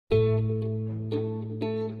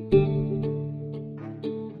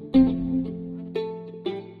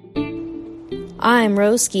I'm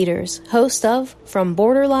Rose Skeeters, host of From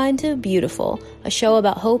Borderline to Beautiful, a show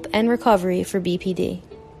about hope and recovery for BPD.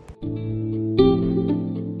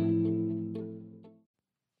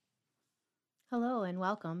 Hello and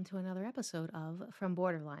welcome to another episode of From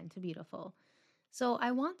Borderline to Beautiful. So I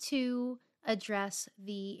want to address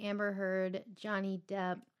the Amber Heard, Johnny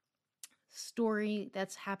Depp story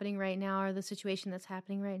that's happening right now, or the situation that's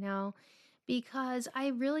happening right now, because I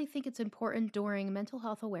really think it's important during Mental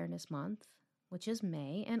Health Awareness Month, which is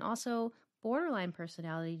May, and also Borderline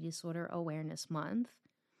Personality Disorder Awareness Month,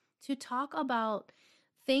 to talk about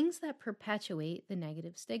things that perpetuate the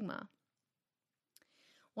negative stigma.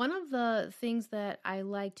 One of the things that I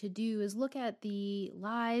like to do is look at the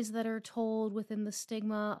lies that are told within the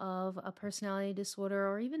stigma of a personality disorder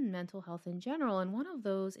or even mental health in general. And one of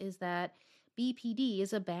those is that BPD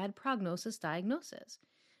is a bad prognosis diagnosis.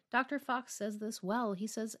 Dr. Fox says this well. He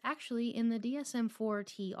says, actually, in the DSM-4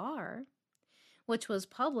 TR, which was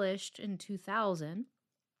published in 2000,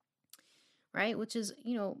 right, which is,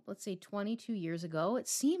 let's say 22 years ago, it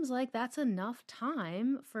seems like that's enough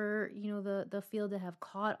time for, the field to have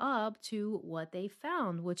caught up to what they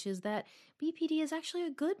found, which is that BPD is actually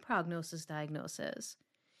a good prognosis diagnosis.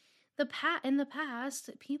 In the past,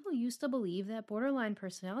 people used to believe that borderline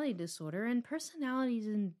personality disorder and personalities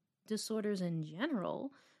and disorders in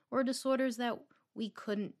general were disorders that we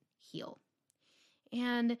couldn't heal.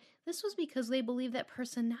 And this was because they believed that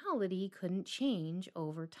personality couldn't change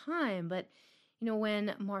over time. But,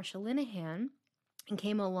 when Marsha Linehan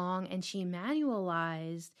came along and she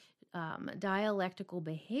manualized dialectical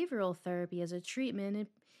behavioral therapy as a treatment,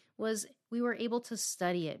 we were able to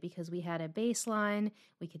study it because we had a baseline,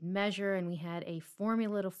 we could measure, and we had a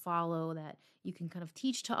formula to follow that you can kind of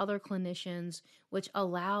teach to other clinicians, which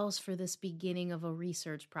allows for this beginning of a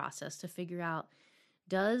research process to figure out,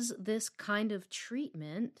 does this kind of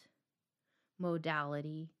treatment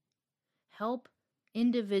modality help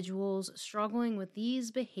individuals struggling with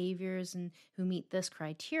these behaviors and who meet this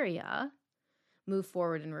criteria move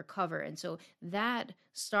forward and recover? And so that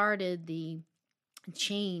started the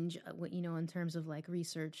change, in terms of like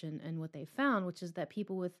research and what they found, which is that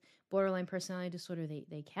people with borderline personality disorder,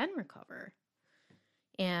 they can recover,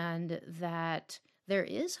 and that there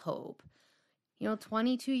is hope.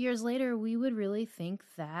 22 years later, we would really think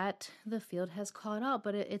that the field has caught up,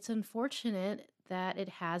 but it's unfortunate that it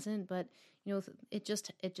hasn't, but, it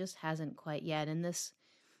just hasn't quite yet. And this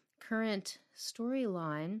current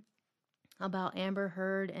storyline about Amber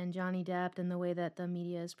Heard and Johnny Depp and the way that the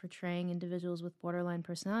media is portraying individuals with borderline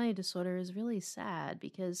personality disorder is really sad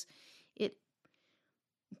because it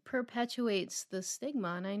perpetuates the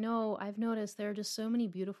stigma. And I know I've noticed there are just so many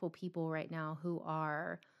beautiful people right now who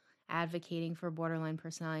are advocating for borderline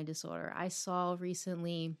personality disorder. I saw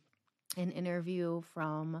recently an interview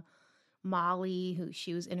from Molly,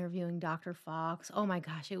 she was interviewing Dr. Fox. Oh my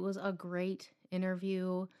gosh, it was a great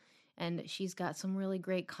interview, and she's got some really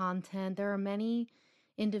great content. There are many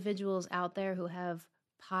individuals out there who have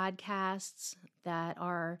podcasts that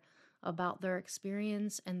are about their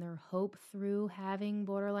experience and their hope through having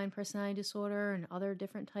borderline personality disorder and other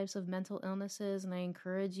different types of mental illnesses. And I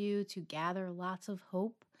encourage you to gather lots of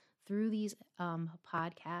hope through these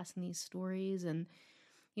podcasts and these stories. And,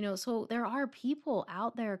 so there are people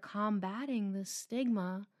out there combating this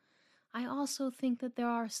stigma. I also think that there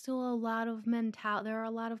are still a lot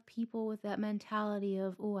of people with that mentality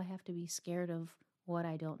of, oh, I have to be scared of what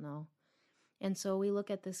I don't know. And so we look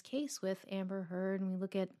at this case with Amber Heard, and we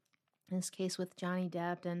look at this case with Johnny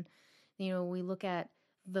Depp, and, we look at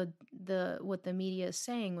the what the media is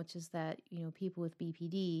saying, which is that, people with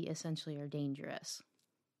BPD essentially are dangerous,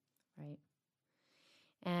 right?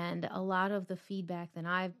 And a lot of the feedback that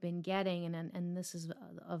I've been getting, and this is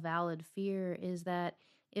a valid fear, is that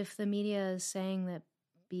if the media is saying that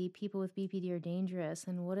people with BPD are dangerous,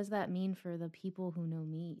 and what does that mean for the people who know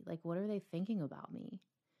me? Like, what are they thinking about me?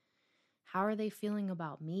 How are they feeling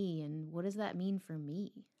about me? And what does that mean for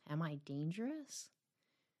me? Am I dangerous?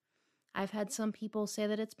 I've had some people say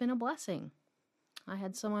that it's been a blessing. I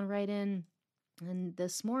had someone write in and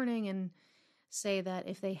this morning and say that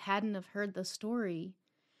if they hadn't have heard the story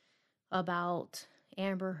about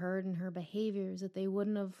Amber Heard and her behaviors, that they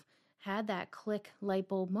wouldn't have had that click light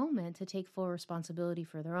bulb moment to take full responsibility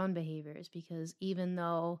for their own behaviors. Because even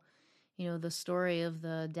though, the story of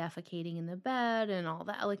the defecating in the bed and all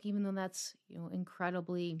that, like, even though that's,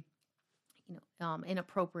 incredibly,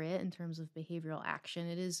 inappropriate in terms of behavioral action,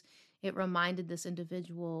 it reminded this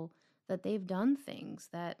individual that they've done things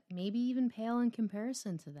that maybe even pale in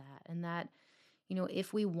comparison to that. And that,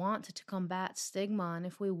 if we want to combat stigma and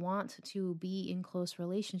if we want to be in close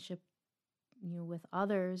relationship with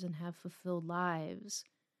others and have fulfilled lives.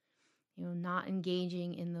 Not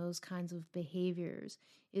engaging in those kinds of behaviors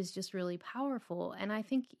is just really powerful. And I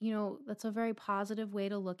think, that's a very positive way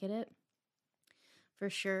to look at it, for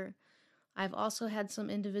sure. I've also had some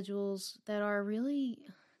individuals that are really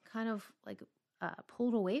kind of like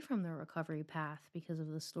pulled away from their recovery path because of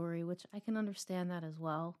the story, which I can understand that as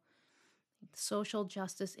well. Social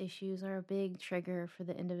justice issues are a big trigger for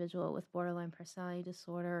the individual with borderline personality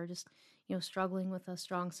disorder, or just, struggling with a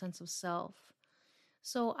strong sense of self.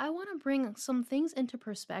 So I want to bring some things into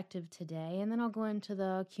perspective today, and then I'll go into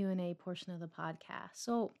the Q&A portion of the podcast.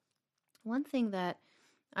 So one thing that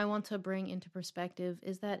I want to bring into perspective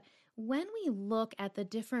is that when we look at the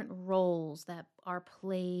different roles that are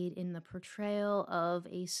played in the portrayal of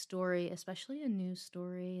a story, especially a news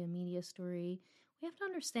story, a media story, we have to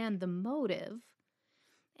understand the motive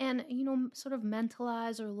and, sort of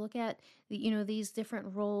mentalize or look at these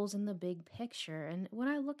different roles in the big picture. And what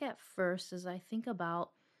I look at first is I think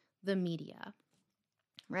about the media,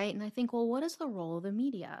 right? And I think, well, what is the role of the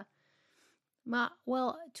media?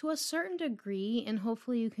 Well, to a certain degree, and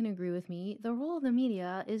hopefully you can agree with me, the role of the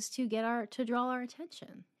media is to draw our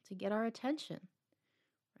attention, to get our attention,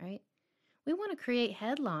 right? We want to create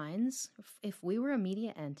headlines if we were a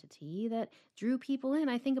media entity that drew people in.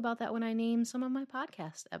 I think about that when I name some of my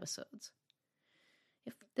podcast episodes.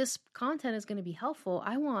 If this content is going to be helpful,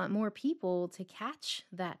 I want more people to catch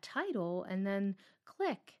that title and then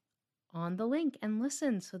click on the link and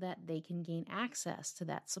listen so that they can gain access to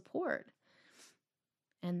that support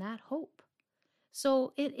and that hope.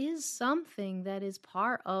 So it is something that is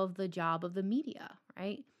part of the job of the media,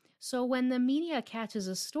 right? So when the media catches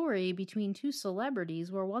a story between two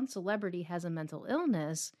celebrities where one celebrity has a mental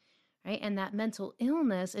illness, right, and that mental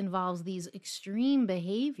illness involves these extreme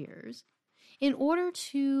behaviors, in order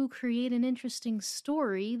to create an interesting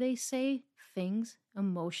story, they say things,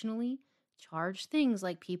 emotionally charged things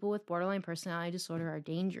like people with borderline personality disorder are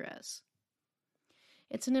dangerous.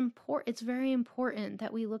 It's very important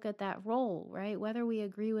that we look at that role, right? Whether we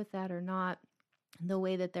agree with that or not, the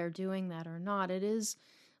way that they're doing that or not, it is,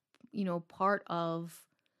 part of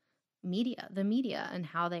the media and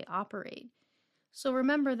how they operate. So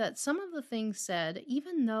remember that some of the things said,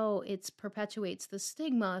 even though it perpetuates the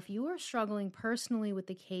stigma, if you are struggling personally with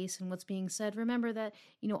the case and what's being said, remember that,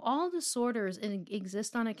 all disorders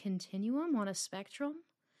exist on a continuum, on a spectrum,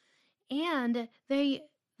 and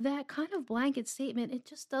that kind of blanket statement, it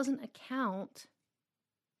just doesn't account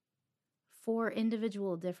for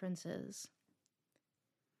individual differences.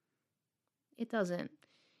 It doesn't.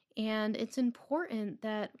 And it's important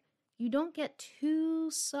that you don't get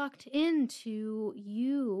too sucked into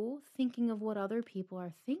you thinking of what other people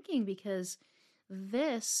are thinking, because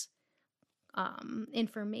this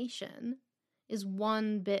information is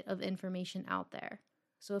one bit of information out there.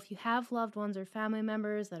 So if you have loved ones or family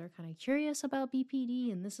members that are kind of curious about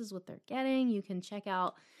BPD and this is what they're getting, you can check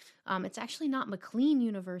out, it's actually not McLean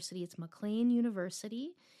University, it's McLean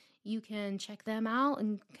University. You can check them out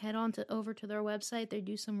and head over to their website. They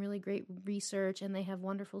do some really great research and they have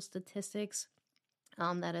wonderful statistics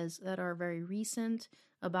that are very recent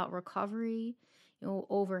about recovery.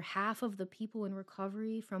 Over half of the people in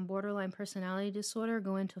recovery from borderline personality disorder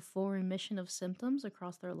go into full remission of symptoms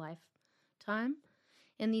across their lifetime.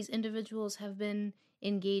 And these individuals have been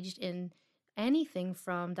engaged in anything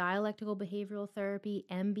from dialectical behavioral therapy,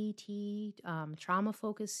 MBT,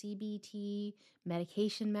 trauma-focused CBT,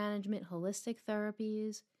 medication management, holistic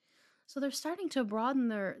therapies. So they're starting to broaden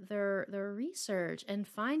their research and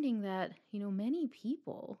finding that, many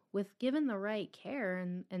people with given the right care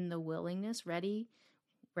and the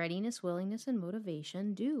readiness, willingness, and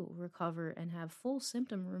motivation do recover and have full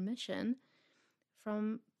symptom remission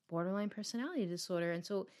from borderline personality disorder. And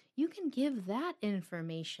so you can give that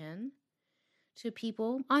information to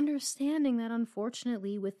people, understanding that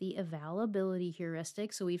unfortunately with the availability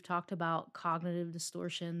heuristic, so we've talked about cognitive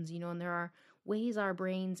distortions, and there are ways our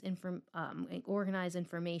brains organize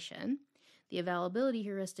information. The availability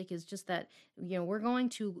heuristic is just that,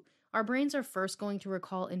 our brains are first going to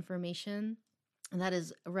recall information that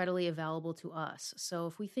is readily available to us. So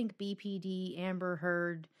if we think BPD, Amber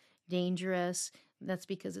Heard, dangerous, that's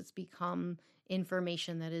because it's become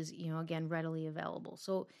information that is, again, readily available.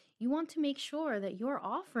 So you want to make sure that you're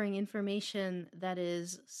offering information that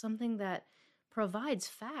is something that provides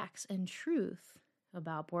facts and truth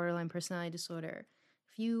about borderline personality disorder.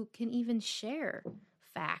 If you can even share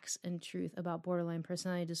facts and truth about borderline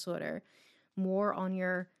personality disorder more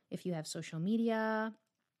if you have social media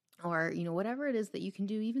or, whatever it is that you can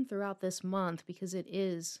do even throughout this month, because it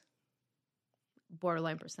is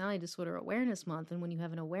Borderline Personality Disorder Awareness Month. And when you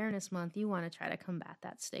have an awareness month, you want to try to combat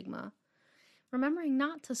that stigma. Remembering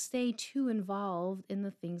not to stay too involved in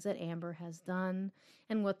the things that Amber has done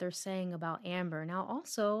and what they're saying about Amber. Now,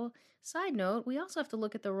 also, side note, we also have to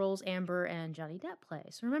look at the roles Amber and Johnny Depp play.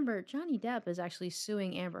 So remember, Johnny Depp is actually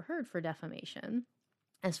suing Amber Heard for defamation,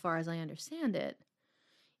 as far as I understand it.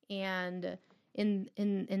 And in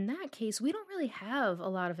that case, we don't really have a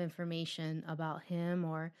lot of information about him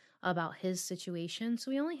or about his situation.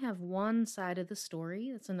 So we only have one side of the story.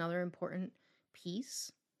 That's another important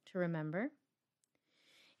piece to remember.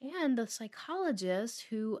 And the psychologist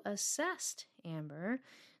who assessed Amber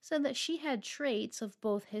said that she had traits of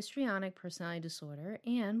both histrionic personality disorder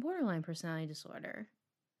and borderline personality disorder.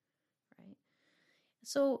 Right?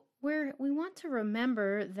 So we want to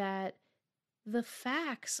remember that the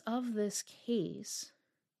facts of this case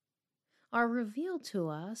are revealed to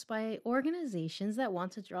us by organizations that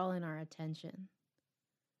want to draw in our attention.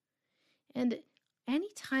 And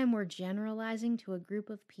anytime we're generalizing to a group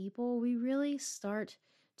of people, we really start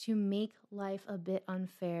to make life a bit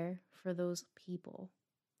unfair for those people.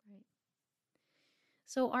 Right?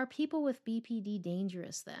 So are people with BPD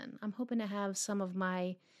dangerous then? I'm hoping to have some of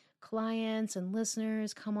my clients and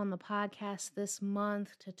listeners come on the podcast this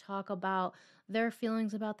month to talk about their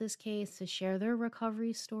feelings about this case, to share their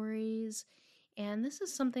recovery stories. And this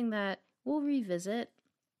is something that we'll revisit,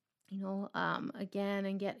 again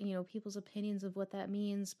and get, people's opinions of what that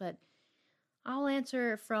means. But I'll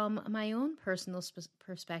answer from my own personal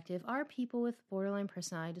perspective. Are people with borderline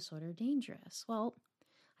personality disorder dangerous? Well,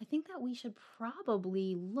 I think that we should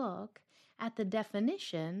probably look at the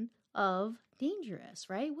definition of dangerous,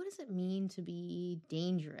 right? What does it mean to be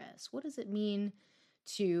dangerous? What does it mean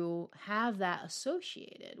to have that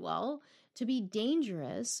associated? Well, to be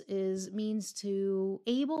dangerous means to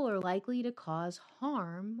able or likely to cause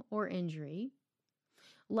harm or injury,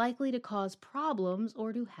 likely to cause problems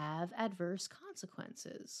or to have adverse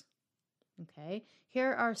consequences. Okay,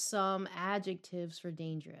 here are some adjectives for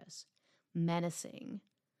dangerous: menacing,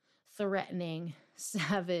 threatening,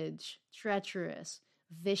 savage, treacherous,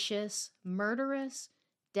 vicious, murderous,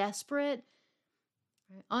 desperate,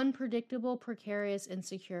 unpredictable, precarious,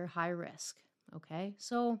 insecure, high risk. Okay,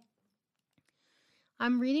 so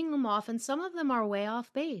I'm reading them off, and some of them are way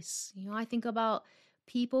off base. I think about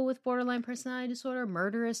people with borderline personality disorder.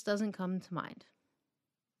 Murderous doesn't come to mind,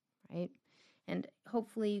 right? And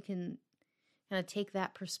hopefully you can kind of take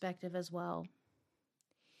that perspective as well.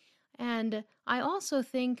 And I also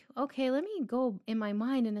think, okay, let me go in my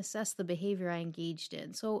mind and assess the behavior I engaged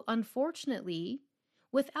in. So unfortunately,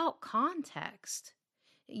 without context,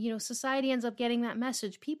 society ends up getting that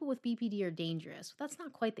message: people with BPD are dangerous. That's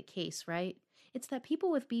not quite the case, right? It's that people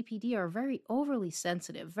with BPD are very overly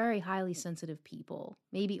sensitive, very highly sensitive people,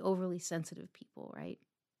 maybe overly sensitive people, right?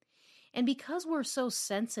 And because we're so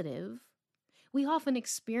sensitive, we often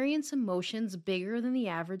experience emotions bigger than the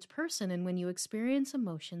average person. And when you experience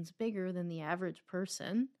emotions bigger than the average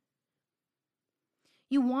person,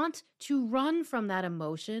 you want to run from that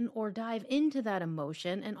emotion or dive into that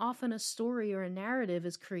emotion, and often a story or a narrative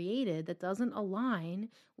is created that doesn't align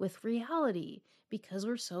with reality because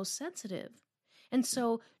we're so sensitive. And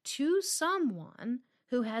so to someone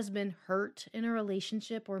who has been hurt in a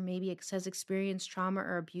relationship or maybe has experienced trauma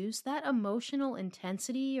or abuse, that emotional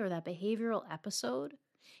intensity or that behavioral episode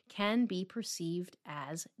can be perceived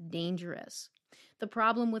as dangerous. The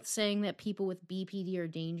problem with saying that people with BPD are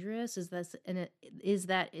dangerous is an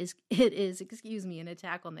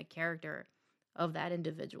attack on the character of that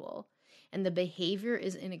individual. And the behavior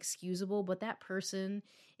is inexcusable, but that person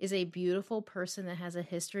is a beautiful person that has a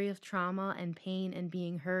history of trauma and pain and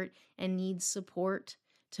being hurt and needs support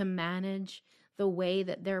to manage the way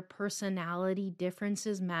that their personality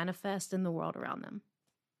differences manifest in the world around them.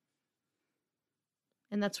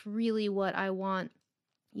 And that's really what I want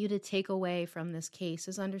you to take away from this case,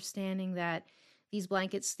 is understanding that these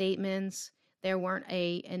blanket statements, there weren't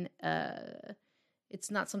it's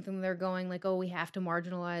not something they're going like, oh, we have to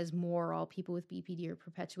marginalize more all people with BPD or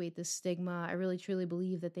perpetuate this stigma. I really truly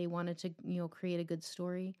believe that they wanted to, create a good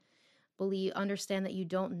story. Understand that you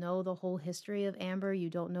don't know the whole history of Amber. You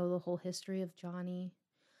don't know the whole history of Johnny.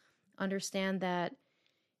 Understand that,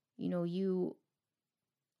 you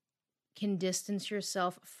can distance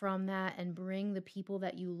yourself from that and bring the people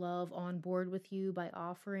that you love on board with you by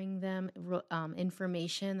offering them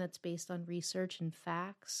information that's based on research and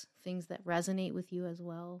facts, things that resonate with you as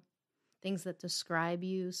well, things that describe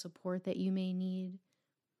you, support that you may need.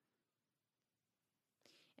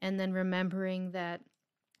 And then remembering that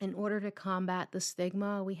in order to combat the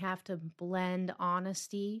stigma, we have to blend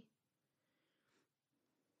honesty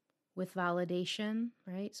with validation,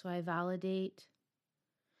 right? So I validate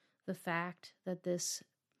the fact that this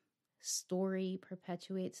story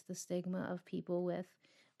perpetuates the stigma of people with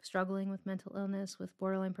struggling with mental illness, with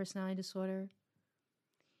borderline personality disorder.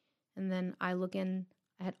 And then I look in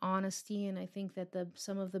at honesty, and I think that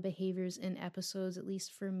some of the behaviors in episodes, at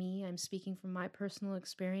least for me, I'm speaking from my personal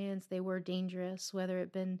experience, they were dangerous, whether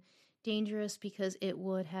it been dangerous because it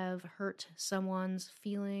would have hurt someone's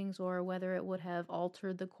feelings, or whether it would have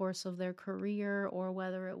altered the course of their career, or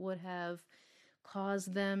whether it would have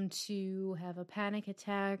caused them to have a panic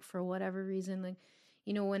attack for whatever reason. Like,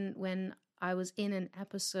 when I was in an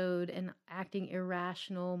episode and acting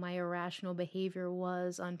irrational, my irrational behavior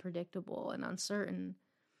was unpredictable and uncertain,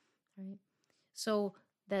 right? So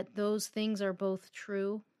that those things are both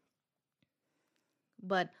true,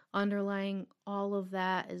 but underlying all of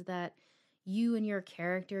that is that you and your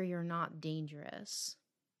character, you're not dangerous.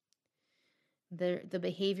 The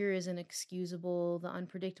behavior is inexcusable. The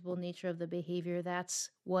unpredictable nature of the behavior, that's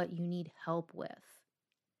what you need help with.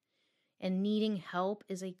 And needing help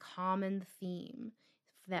is a common theme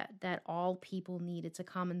that all people need. It's a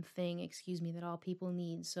common thing, that all people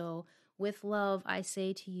need. So with love, I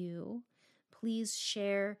say to you, please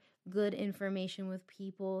share good information with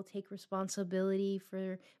people. Take responsibility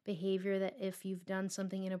for behavior, that if you've done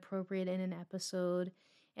something inappropriate in an episode,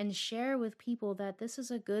 and share with people that this is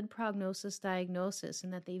a good prognosis diagnosis,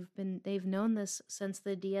 and that they've known this since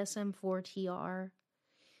the DSM-4 TR,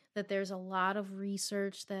 that there's a lot of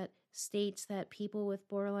research that states that people with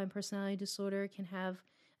borderline personality disorder can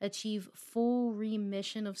achieve full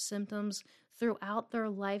remission of symptoms throughout their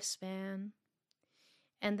lifespan,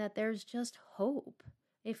 and that there's just hope.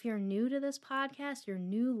 If you're new to this podcast, you're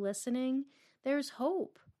new listening, there's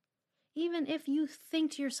hope. Even if you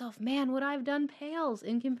think to yourself, man, what I've done pales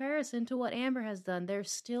in comparison to what Amber has done,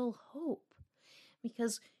 there's still hope.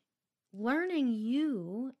 Because learning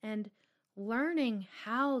you and learning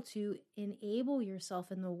how to enable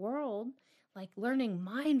yourself in the world, like learning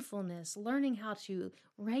mindfulness, learning how to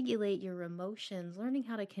regulate your emotions, learning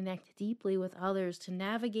how to connect deeply with others, to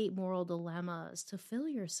navigate moral dilemmas, to fill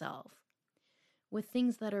yourself with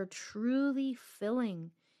things that are truly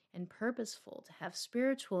filling and purposeful, to have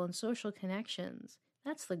spiritual and social connections.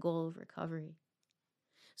 That's the goal of recovery.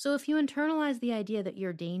 So if you internalize the idea that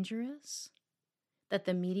you're dangerous, that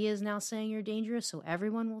the media is now saying you're dangerous, so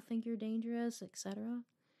everyone will think you're dangerous, etc.,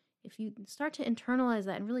 if you start to internalize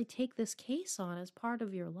that and really take this case on as part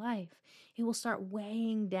of your life, it will start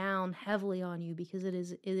weighing down heavily on you, because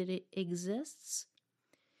it exists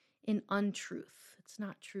in untruth. It's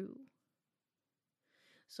not true.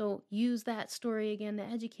 So use that story again to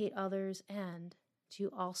educate others, and to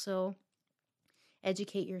also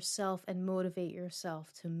educate yourself and motivate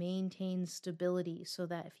yourself to maintain stability, so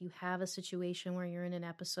that if you have a situation where you're in an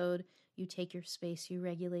episode, you take your space, you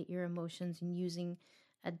regulate your emotions, and using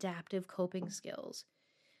adaptive coping skills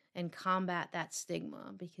and combat that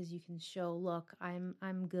stigma, because you can show, look,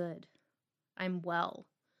 I'm good. I'm well.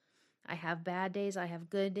 I have bad days, I have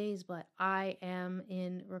good days, but I am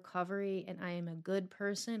in recovery, and I am a good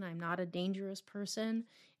person. I'm not a dangerous person,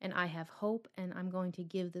 and I have hope, and I'm going to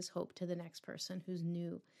give this hope to the next person who's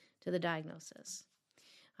new to the diagnosis.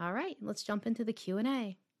 All right, let's jump into the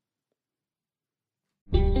Q&A.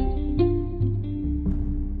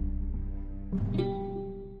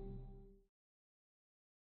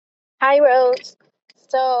 Hi, Rose.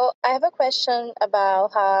 So, I have a question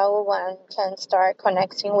about how one can start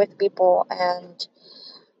connecting with people and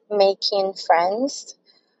making friends.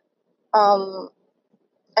 And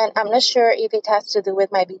I'm not sure if it has to do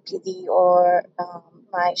with my BPD or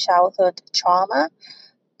my childhood trauma,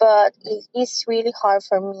 but it is really hard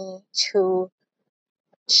for me to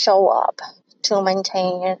show up, to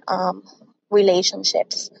maintain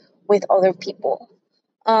relationships with other people.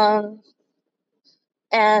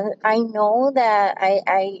 And I know that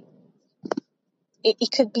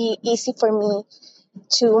it could be easy for me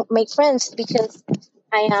to make friends because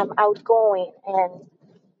I am outgoing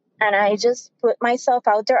and I just put myself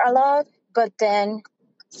out there a lot. But then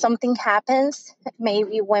something happens,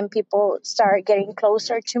 maybe when people start getting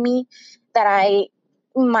closer to me, that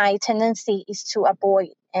my tendency is to avoid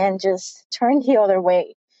and just turn the other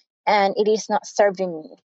way, and it is not serving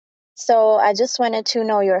me. So I just wanted to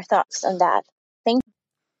know your thoughts on that.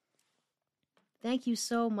 Thank you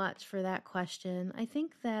so much for that question. I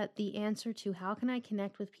think that the answer to how can I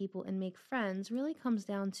connect with people and make friends really comes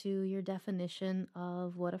down to your definition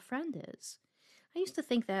of what a friend is. I used to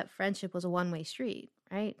think that friendship was a one-way street,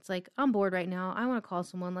 right? It's like, I'm bored right now. I want to call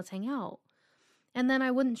someone. Let's hang out. And then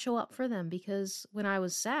I wouldn't show up for them because when I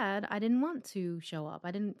was sad, I didn't want to show up.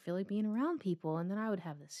 I didn't feel like being around people. And then I would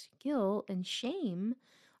have this guilt and shame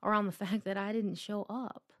around the fact that I didn't show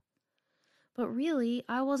up. But really,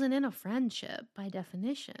 I wasn't in a friendship by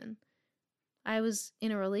definition. I was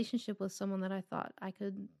in a relationship with someone that I thought I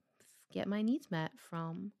could get my needs met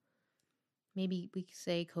from. Maybe we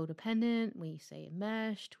say codependent, we say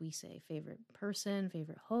enmeshed, we say favorite person,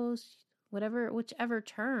 favorite host, whichever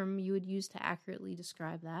term you would use to accurately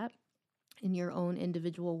describe that in your own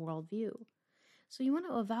individual worldview. So you want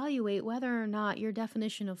to evaluate whether or not your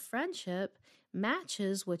definition of friendship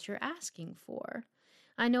matches what you're asking for.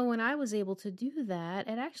 I know when I was able to do that,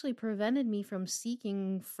 it actually prevented me from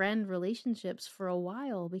seeking friend relationships for a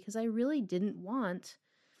while because I really didn't want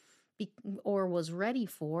or was ready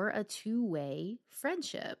for a two-way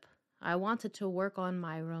friendship. I wanted to work on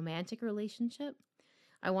my romantic relationship.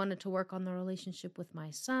 I wanted to work on the relationship with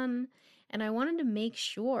my son. And I wanted to make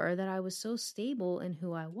sure that I was so stable in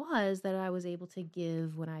who I was that I was able to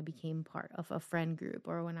give when I became part of a friend group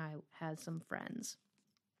or when I had some friends.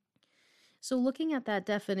 So looking at that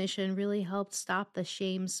definition really helped stop the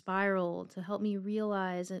shame spiral, to help me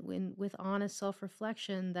realize with honest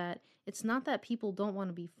self-reflection that it's not that people don't want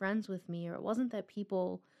to be friends with me, or it wasn't that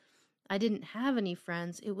I didn't have any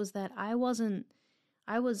friends. It was that I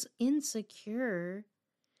was insecure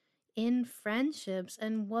in friendships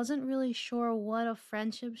and wasn't really sure what a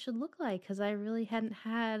friendship should look like because I really hadn't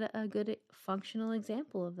had a good functional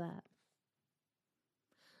example of that.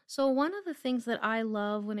 So one of the things that I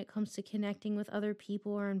love when it comes to connecting with other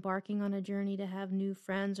people or embarking on a journey to have new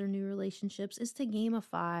friends or new relationships is to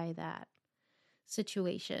gamify that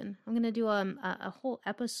situation. I'm going to do a whole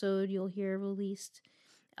episode you'll hear released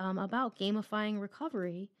about gamifying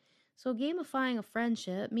recovery. So gamifying a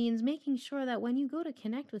friendship means making sure that when you go to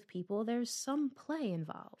connect with people, there's some play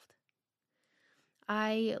involved.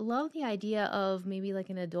 I love the idea of maybe like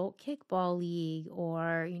an adult kickball league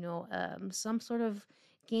or, some sort of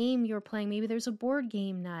game you're playing. Maybe there's a board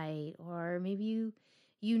game night, or maybe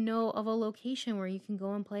you know of a location where you can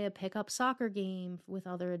go and play a pickup soccer game with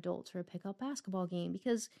other adults or a pickup basketball game,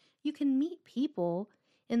 because you can meet people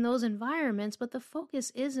in those environments, but the focus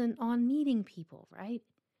isn't on meeting people, right?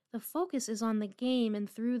 The focus is on the game, and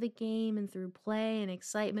through the game and through play and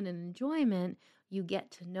excitement and enjoyment, you get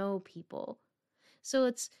to know people. So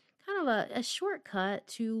it's kind of a shortcut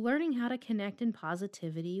to learning how to connect in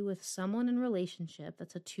positivity with someone in relationship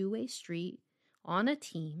that's a two-way street on a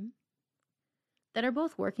team that are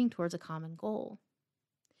both working towards a common goal.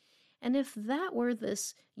 And if that were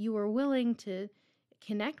you were willing to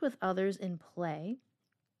connect with others in play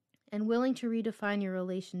and willing to redefine your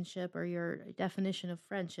relationship or your definition of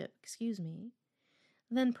friendship,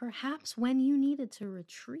 then perhaps when you needed to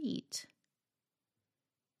retreat,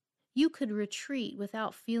 you could retreat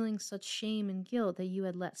without feeling such shame and guilt that you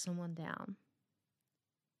had let someone down.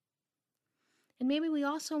 And maybe we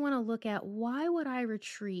also want to look at, why would I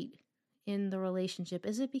retreat in the relationship?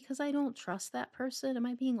 Is it because I don't trust that person? Am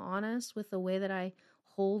I being honest with the way that I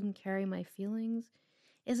hold and carry my feelings?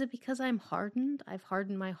 Is it because I'm hardened? I've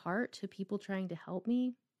hardened my heart to people trying to help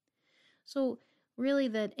me. So really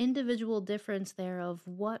that individual difference there of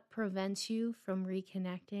what prevents you from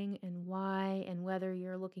reconnecting and why, and whether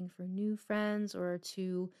you're looking for new friends or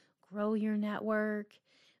to grow your network.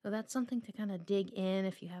 Well, that's something to kind of dig in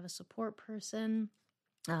if you have a support person,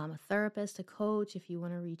 a therapist, a coach, if you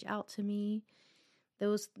want to reach out to me.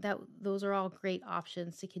 Those are all great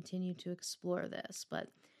options to continue to explore this. But,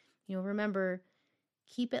 remember,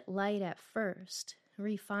 keep it light at first.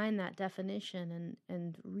 Refine that definition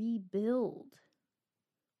and rebuild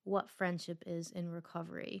what friendship is in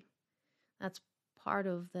recovery. That's part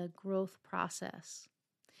of the growth process.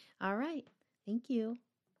 All right. Thank you.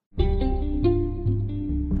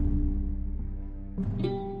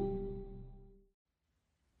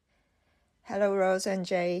 Hello, Rose and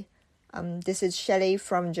Jay. This is Shelley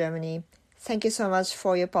from Germany. Thank you so much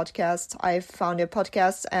for your podcast. I found your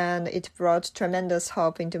podcast and it brought tremendous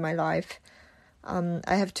hope into my life.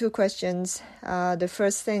 I have two questions. The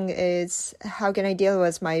first thing is, how can I deal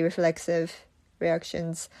with my reflexive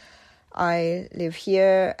reactions? I live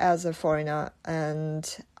here as a foreigner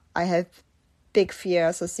and I have big fear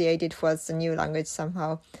associated with the new language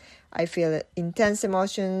somehow. I feel intense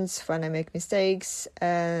emotions when I make mistakes,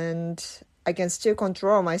 and I can still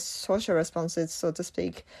control my social responses, so to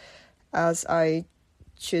speak, as I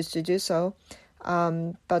choose to do so.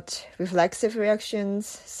 But reflexive reactions,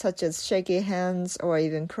 such as shaky hands or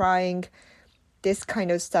even crying, this kind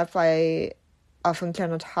of stuff I often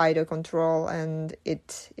cannot hide or control, and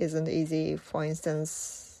it isn't easy, for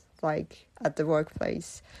instance, like at the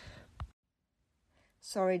workplace.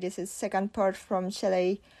 Sorry, this is second part from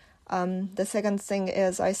Shelley. The second thing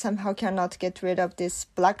is I somehow cannot get rid of this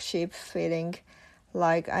black sheep feeling,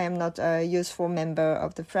 like I am not a useful member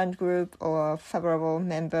of the friend group or a favorable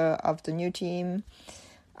member of the new team.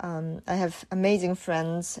 I have amazing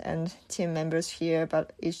friends and team members here,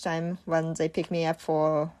 but each time when they pick me up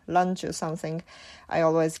for lunch or something, I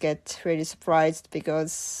always get really surprised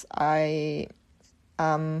because my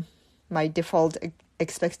default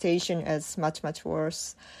expectation is much, much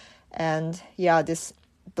worse. And yeah, this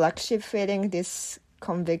black sheep feeling, this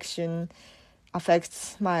conviction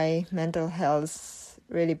affects my mental health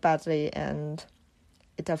really badly, and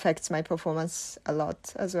it affects my performance a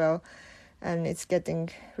lot as well. And it's getting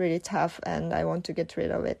really tough, and I want to get rid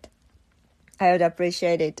of it. I would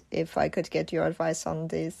appreciate it if I could get your advice on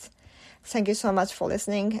this. Thank you so much for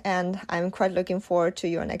listening, and I'm quite looking forward to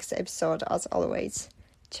your next episode as always.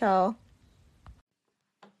 Ciao.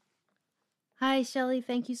 Hi, Shelley.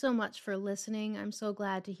 Thank you so much for listening. I'm so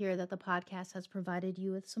glad to hear that the podcast has provided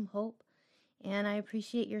you with some hope, and I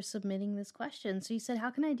appreciate your submitting this question. So you said,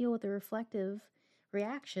 how can I deal with the reflective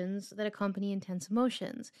reactions that accompany intense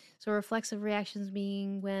emotions? So reflexive reactions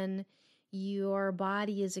being when your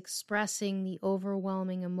body is expressing the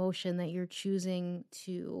overwhelming emotion that you're choosing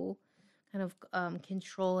to kind of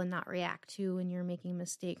control and not react to when you're making a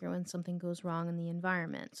mistake or when something goes wrong in the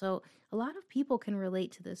environment. So a lot of people can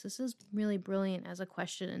relate to this. This is really brilliant as a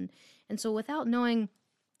question. And so without knowing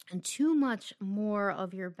too much more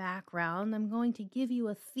of your background, I'm going to give you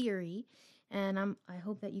a theory, and I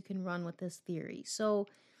hope that you can run with this theory. So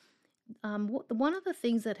one of the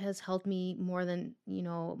things that has helped me more than,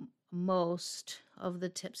 most of the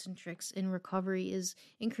tips and tricks in recovery is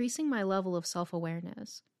increasing my level of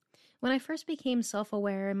self-awareness. When I first became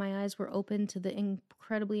self-aware and my eyes were open to the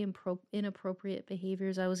incredibly inappropriate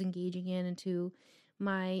behaviors I was engaging in and to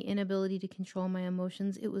my inability to control my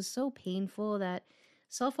emotions, it was so painful that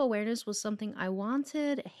self-awareness was something I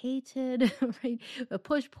wanted, hated, right? A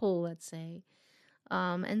push-pull, let's say.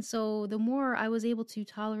 And so the more I was able to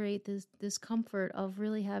tolerate this discomfort of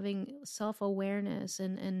really having self-awareness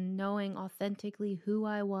and knowing authentically who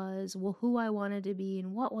I was, who I wanted to be,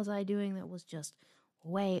 and what was I doing that was just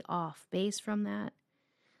way off base from that,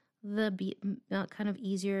 the kind of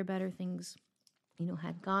easier, better things,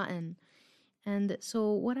 had gotten. And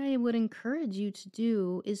so what I would encourage you to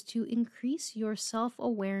do is to increase your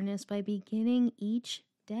self-awareness by beginning each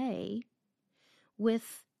day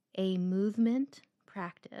with a movement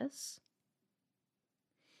practice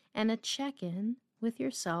and a check-in with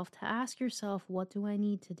yourself to ask yourself, what do I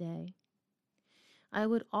need today? I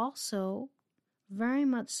would also very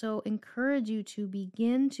much so encourage you to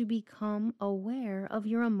begin to become aware of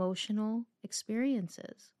your emotional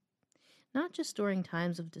experiences, not just during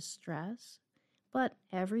times of distress, but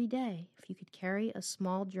every day. If you could carry a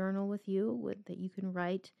small journal with you that you can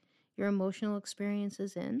write your emotional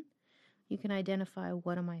experiences in, you can identify,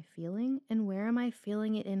 what am I feeling and where am I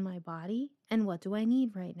feeling it in my body and what do I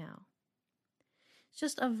need right now? It's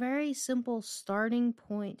just a very simple starting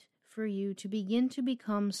point for you to begin to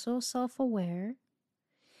become so self-aware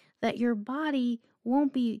that your body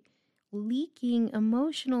won't be leaking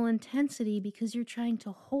emotional intensity because you're trying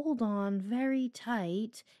to hold on very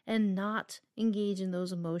tight and not engage in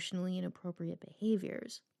those emotionally inappropriate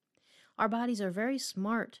behaviors. Our bodies are very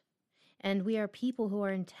smart, and we are people who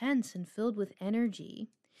are intense and filled with energy.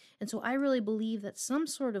 And so I really believe that some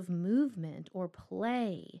sort of movement or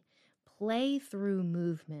play through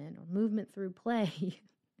movement or movement through play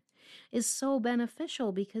is so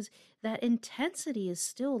beneficial because that intensity is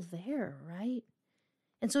still there, right?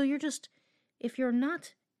 And so if you're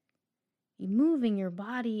not moving your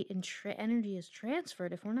body and energy is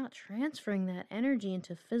transferred, if we're not transferring that energy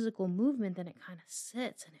into physical movement, then it kind of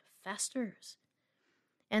sits and it festers.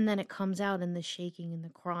 And then it comes out in the shaking and the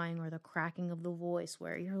crying or the cracking of the voice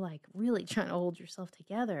where you're like really trying to hold yourself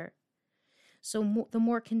together. So the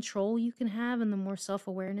more control you can have and the more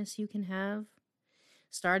self-awareness you can have,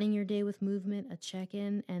 starting your day with movement, a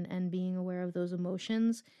check-in, and being aware of those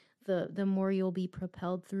emotions, the more you'll be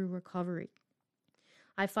propelled through recovery.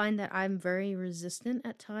 I find that I'm very resistant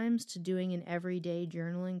at times to doing an everyday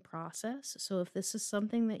journaling process. So if this is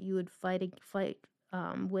something that you would fight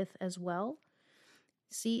with as well,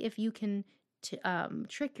 see if you can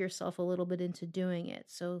trick yourself a little bit into doing it.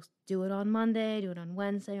 So do it on Monday, do it on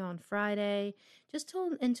Wednesday, on Friday, just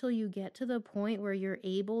until you get to the point where you're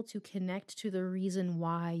able to connect to the reason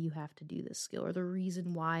why you have to do this skill or the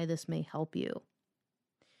reason why this may help you.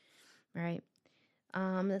 All right.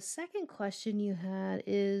 The second question you had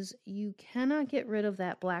is, you cannot get rid of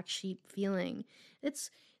that black sheep feeling.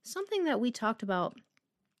 It's something that we talked about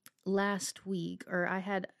last week, or I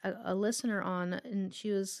had a listener on, and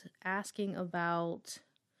she was asking about.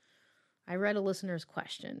 I read a listener's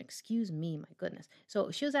question. Excuse me, my goodness.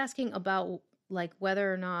 So she was asking about like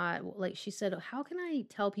whether or not, like she said, how can I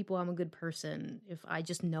tell people I'm a good person if I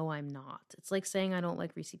just know I'm not? It's like saying I don't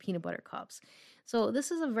like Reese peanut butter cups. So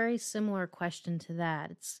this is a very similar question to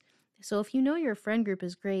that. It's so if you know your friend group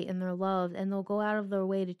is great and they're loved and they'll go out of their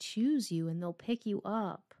way to choose you and they'll pick you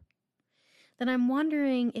up, then I'm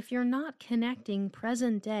wondering if you're not connecting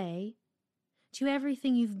present day to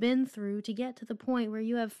everything you've been through to get to the point where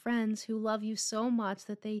you have friends who love you so much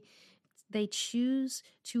that they choose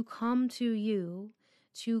to come to you,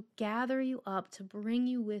 to gather you up, to bring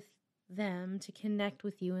you with them, to connect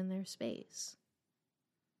with you in their space.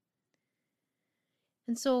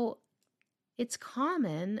 And so it's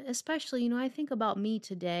common, especially, I think about me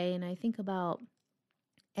today and I think about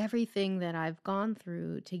everything that I've gone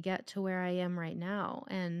through to get to where I am right now.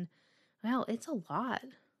 And well, it's a lot.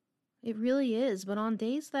 It really is. But on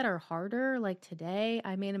days that are harder, like today,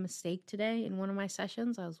 I made a mistake today in one of my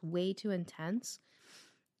sessions. I was way too intense.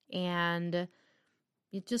 And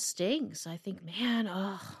it just stings. I think, man,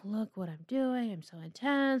 look what I'm doing. I'm so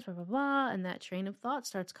intense, blah, blah, blah. And that train of thought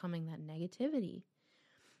starts coming, that negativity.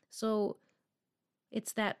 So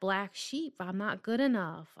it's that black sheep. I'm not good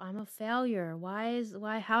enough. I'm a failure.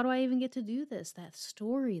 How do I even get to do this? That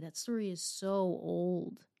story is so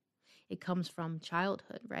old. It comes from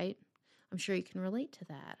childhood, right? I'm sure you can relate to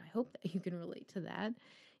that. I hope that you can relate to that.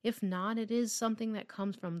 If not, it is something that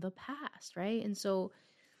comes from the past, right? And so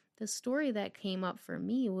the story that came up for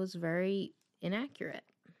me was very inaccurate.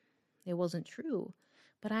 It wasn't true.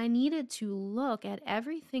 But I needed to look at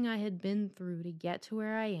everything I had been through to get to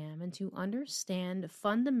where I am and to understand a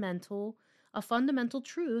fundamental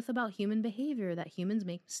truth about human behavior, that humans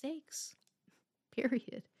make mistakes,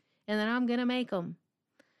 period. And that I'm going to make them.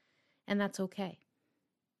 And that's okay.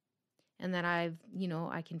 And that I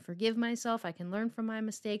can forgive myself, I can learn from my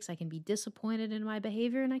mistakes, I can be disappointed in my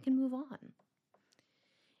behavior, and I can move on.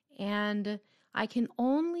 And I can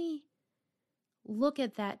only look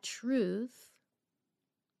at that truth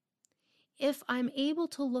if I'm able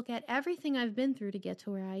to look at everything I've been through to get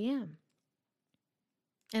to where I am.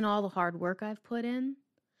 And all the hard work I've put in,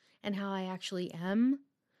 and how I actually am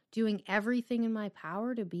doing everything in my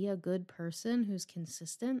power to be a good person who's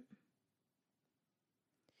consistent.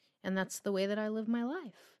 And that's the way that I live my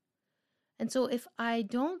life. And so if I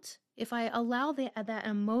allow that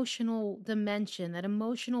emotional dimension, that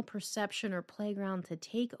emotional perception or playground to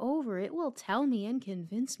take over, it will tell me and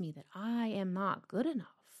convince me that I am not good enough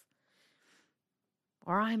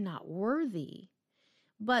or I'm not worthy.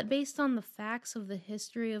 But based on the facts of the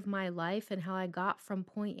history of my life and how I got from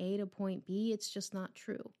point A to point B, it's just not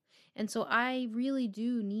true. And so I really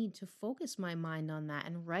do need to focus my mind on that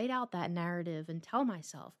and write out that narrative and tell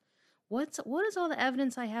myself, what is all the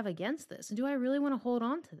evidence I have against this? And do I really want to hold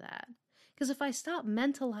on to that? Because if I stop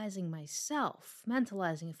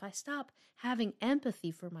if I stop having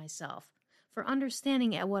empathy for myself, for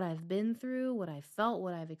understanding at what I've been through, what I've felt,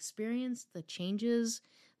 what I've experienced, the changes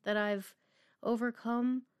that I've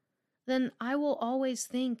overcome, then I will always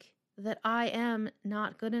think that I am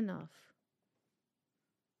not good enough.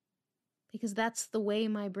 Because that's the way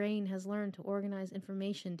my brain has learned to organize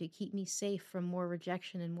information to keep me safe from more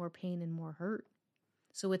rejection and more pain and more hurt.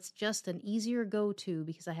 So it's just an easier go-to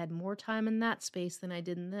because I had more time in that space than I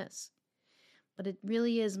did in this. But it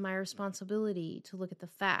really is my responsibility to look at the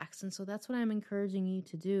facts. And so that's what I'm encouraging you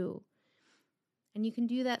to do. And you can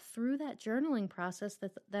do that through that journaling process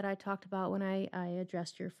that I talked about when I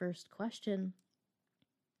addressed your first question.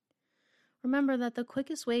 Remember that the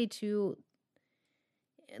quickest way to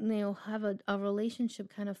have a relationship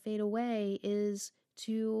kind of fade away is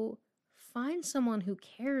to find someone who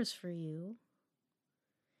cares for you.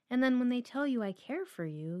 And then when they tell you I care for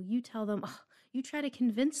you, you tell them, you try to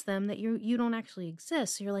convince them that you don't actually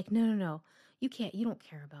exist. So you're like, no, you don't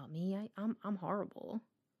care about me. I'm horrible.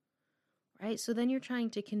 Right? So then you're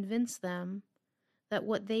trying to convince them that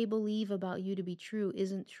what they believe about you to be true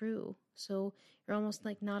isn't true. So you're almost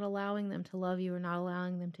like not allowing them to love you or not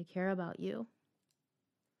allowing them to care about you.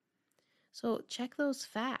 So check those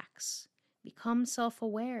facts, become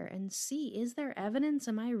self-aware, and see, is there evidence?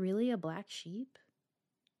 Am I really a black sheep?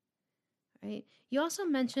 Right? You also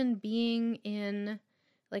mentioned being in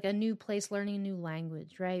like a new place, learning a new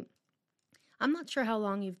language, right? I'm not sure how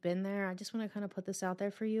long you've been there. I just want to kind of put this out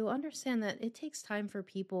there for you. Understand that it takes time for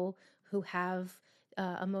people who have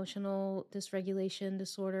emotional dysregulation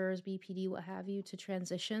disorders, BPD, what have you, to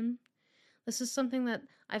transition. This is something that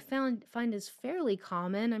I find is fairly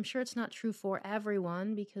common. I'm sure it's not true for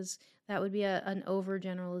everyone because that would be an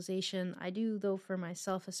overgeneralization. I do, though, for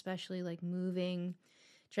myself, especially like moving,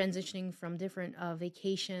 transitioning from different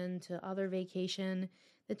vacation to other vacation.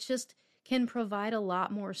 It just can provide a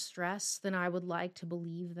lot more stress than I would like to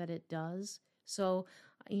believe that it does. So,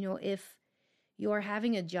 if you're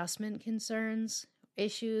having adjustment concerns,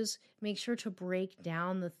 issues, make sure to break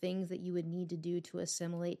down the things that you would need to do to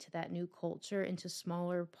assimilate to that new culture into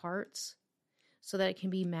smaller parts so that it can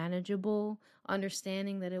be manageable,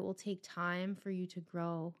 understanding that it will take time for you to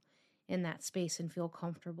grow in that space and feel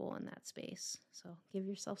comfortable in that space. So give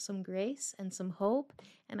yourself some grace and some hope.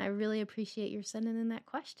 And I really appreciate your sending in that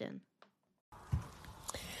question.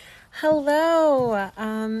 Hello.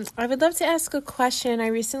 I would love to ask a question. I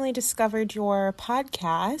recently discovered your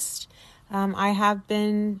podcast. I have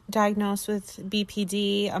been diagnosed with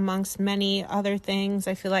BPD amongst many other things.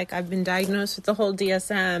 I feel like I've been diagnosed with the whole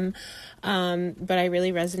DSM, but I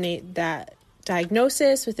really resonate that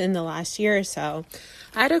diagnosis within the last year or so.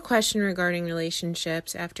 I had a question regarding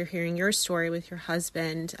relationships after hearing your story with your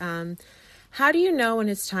husband. How do you know when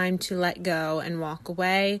it's time to let go and walk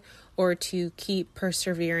away or to keep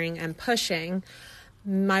persevering and pushing?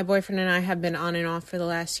 My boyfriend and I have been on and off for the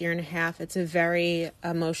last year and a half. It's a very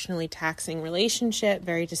emotionally taxing relationship,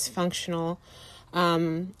 very dysfunctional.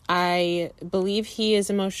 I believe he is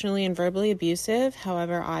emotionally and verbally abusive.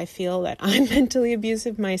 However, I feel that I'm mentally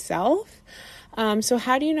abusive myself. So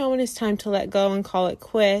how do you know when it's time to let go and call it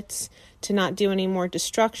quits, to not do any more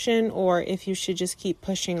destruction, or if you should just keep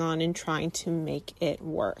pushing on and trying to make it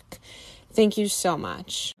work? Thank you so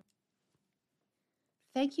much.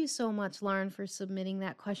 Thank you so much, Lauren, for submitting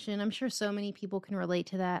that question. I'm sure so many people can relate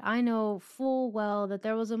to that. I know full well that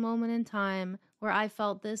there was a moment in time where I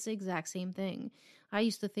felt this exact same thing. I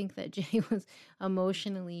used to think that Jay was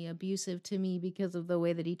emotionally abusive to me because of the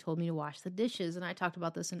way that he told me to wash the dishes. And I talked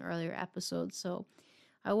about this in earlier episodes, so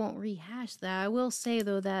I won't rehash that. I will say,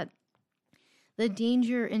 though, that the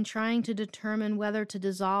danger in trying to determine whether to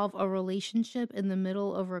dissolve a relationship in the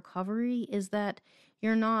middle of recovery is that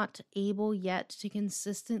you're not able yet to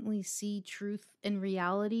consistently see truth and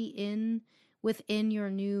reality within your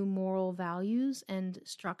new moral values and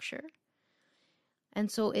structure. And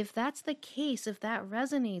so if that's the case, if that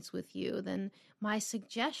resonates with you, then my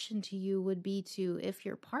suggestion to you would be to, if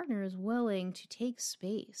your partner is willing to take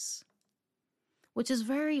space, which is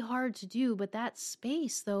very hard to do, but that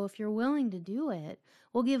space, though, if you're willing to do it,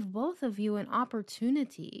 will give both of you an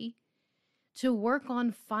opportunity to work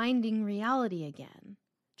on finding reality again,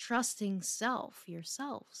 trusting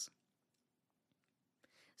yourselves.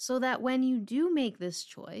 So that when you do make this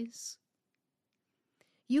choice,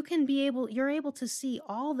 you're able to see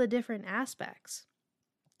all the different aspects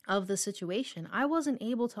of the situation. I wasn't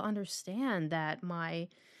able to understand that my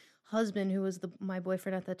husband, who was my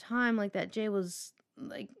boyfriend at the time, like that Jay was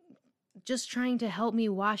like just trying to help me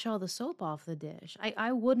wash all the soap off the dish.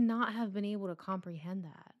 I would not have been able to comprehend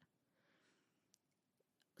that.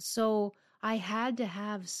 So I had to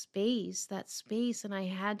have that space, and I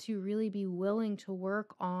had to really be willing to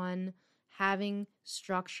work on having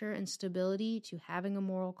structure and stability, to having a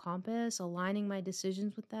moral compass, aligning my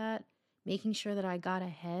decisions with that, making sure that I got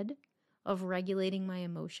ahead of regulating my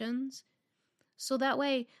emotions. So that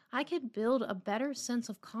way I could build a better sense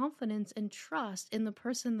of confidence and trust in the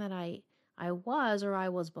person that I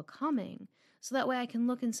was becoming. So that way I can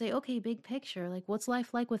look and say, okay, big picture, like what's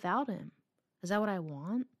life like without him? Is that what I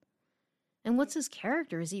want? And what's his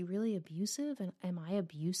character? Is he really abusive? And am I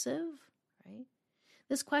abusive? Right?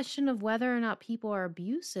 This question of whether or not people are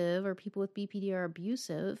abusive or people with BPD are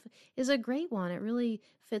abusive is a great one. It really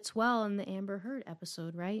fits well in the Amber Heard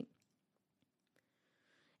episode, right?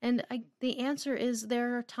 And the answer is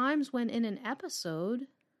there are times when in an episode,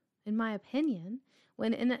 in my opinion,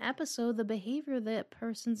 when in an episode the behavior that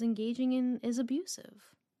person's engaging in is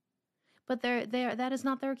abusive. But that is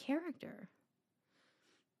not their character.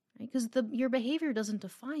 Right? Because your behavior doesn't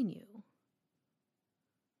define you.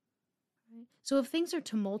 Right? So if things are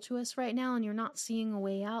tumultuous right now and you're not seeing a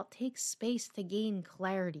way out, take space to gain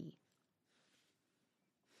clarity.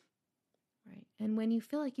 Right. And when you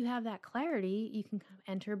feel like you have that clarity, you can kind of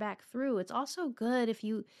enter back through. It's also good if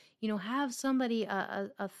you have somebody,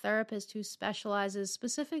 a therapist who specializes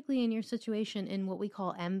specifically in your situation in what we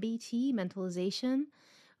call MBT, mentalization,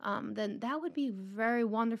 then that would be very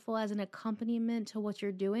wonderful as an accompaniment to what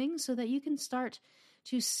you're doing so that you can start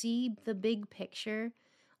to see the big picture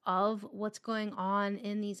of what's going on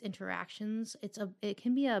in these interactions. It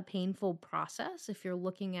can be a painful process if you're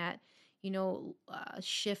looking at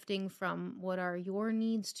shifting from what are your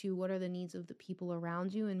needs to what are the needs of the people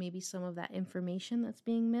around you, and maybe some of that information that's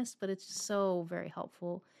being missed. But it's so very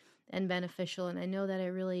helpful and beneficial. And I know that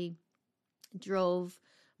it really drove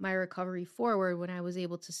my recovery forward when I was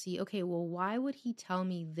able to see, okay, well, why would he tell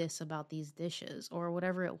me this about these dishes or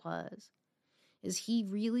whatever it was? Is he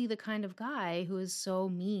really the kind of guy who is so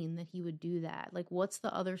mean that he would do that? Like, what's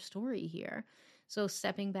the other story here? So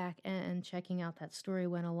stepping back and checking out that story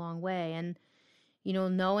went a long way. And,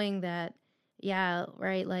 knowing that, yeah,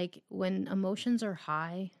 right, like when emotions are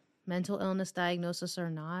high, mental illness diagnosis or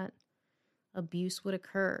not, abuse would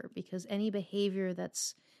occur, because any behavior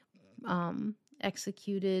that's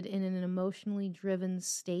executed in an emotionally driven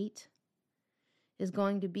state is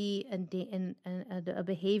going to be a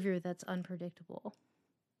behavior that's unpredictable,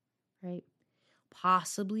 right?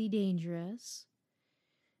 Possibly dangerous,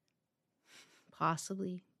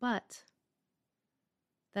 possibly, but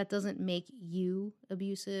that doesn't make you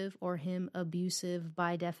abusive or him abusive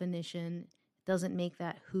by definition. It doesn't make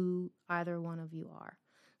that who either one of you are.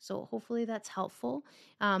 So hopefully that's helpful.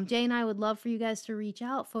 Jay and I would love for you guys to reach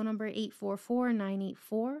out. Phone number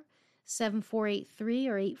 844-984-7483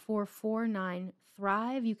 or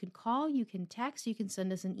 844-9-THRIVE. You can call, you can text, you can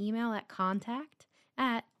send us an email at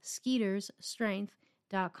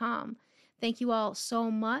contact@skeetersstrength.com. Thank you all so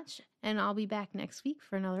much, and I'll be back next week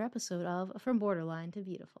for another episode of From Borderline to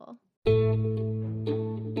Beautiful.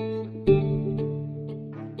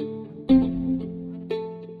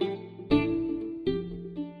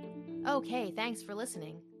 Okay, thanks for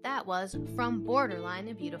listening. That was From Borderline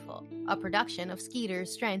to Beautiful, a production of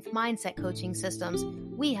Skeeter's Strength Mindset Coaching Systems.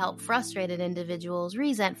 We help frustrated individuals,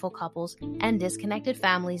 resentful couples, and disconnected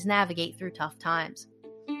families navigate through tough times.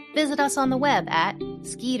 Visit us on the web at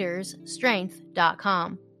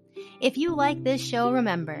skeetersstrength.com. If you like this show,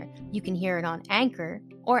 remember, you can hear it on Anchor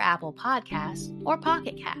or Apple Podcasts or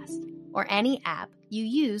Pocket Cast or any app you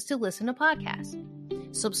use to listen to podcasts.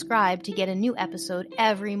 Subscribe to get a new episode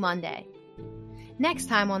every Monday. Next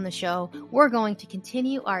time on the show, we're going to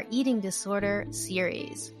continue our eating disorder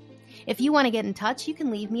series. If you want to get in touch, you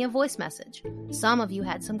can leave me a voice message. Some of you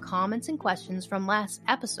had some comments and questions from last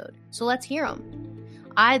episode, so let's hear them.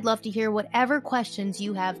 I'd love to hear whatever questions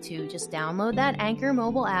you have too. Just download that Anchor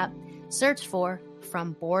mobile app, search for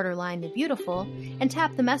From Borderline to Beautiful, and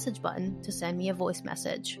tap the message button to send me a voice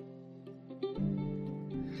message.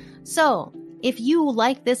 So, if you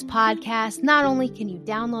like this podcast, not only can you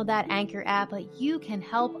download that Anchor app, but you can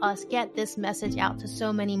help us get this message out to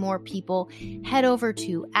so many more people. Head over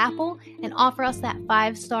to Apple and offer us that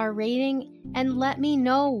 5-star rating and let me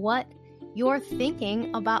know what you're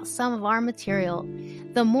thinking about some of our material.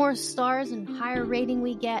 The more stars and higher rating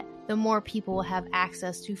we get, the more people will have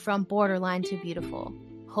access to From Borderline to Beautiful.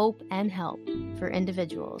 Hope and help for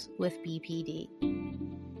individuals with BPD.